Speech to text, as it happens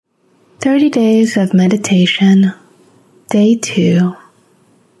30 Days of Meditation, Day 2.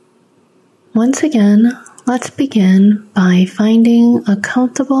 Once again, let's begin by finding a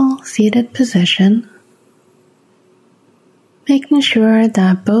comfortable seated position, making sure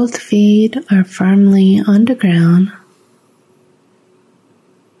that both feet are firmly on the ground,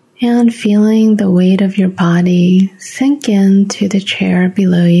 and feeling the weight of your body sink into the chair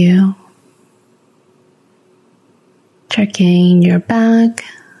below you. Checking your back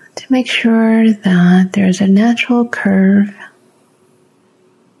to make sure that there's a natural curve.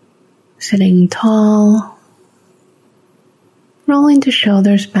 Sitting tall, rolling the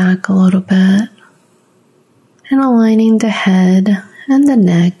shoulders back a little bit, and aligning the head and the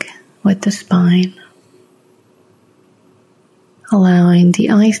neck with the spine. Allowing the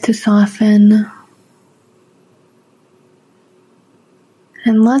eyes to soften.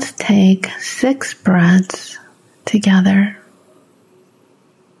 And let's take 6 breaths together.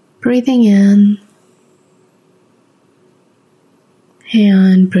 Breathing in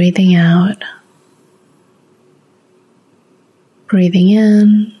and breathing out. Breathing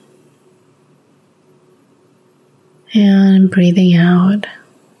in and breathing out.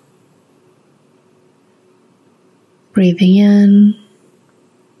 Breathing in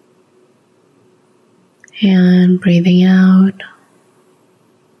and breathing out.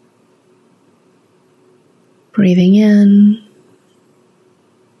 Breathing in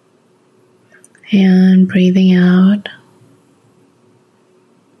and breathing out.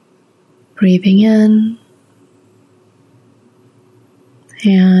 Breathing in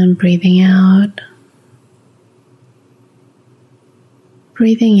and breathing out.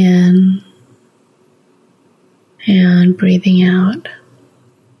 Breathing in and breathing out.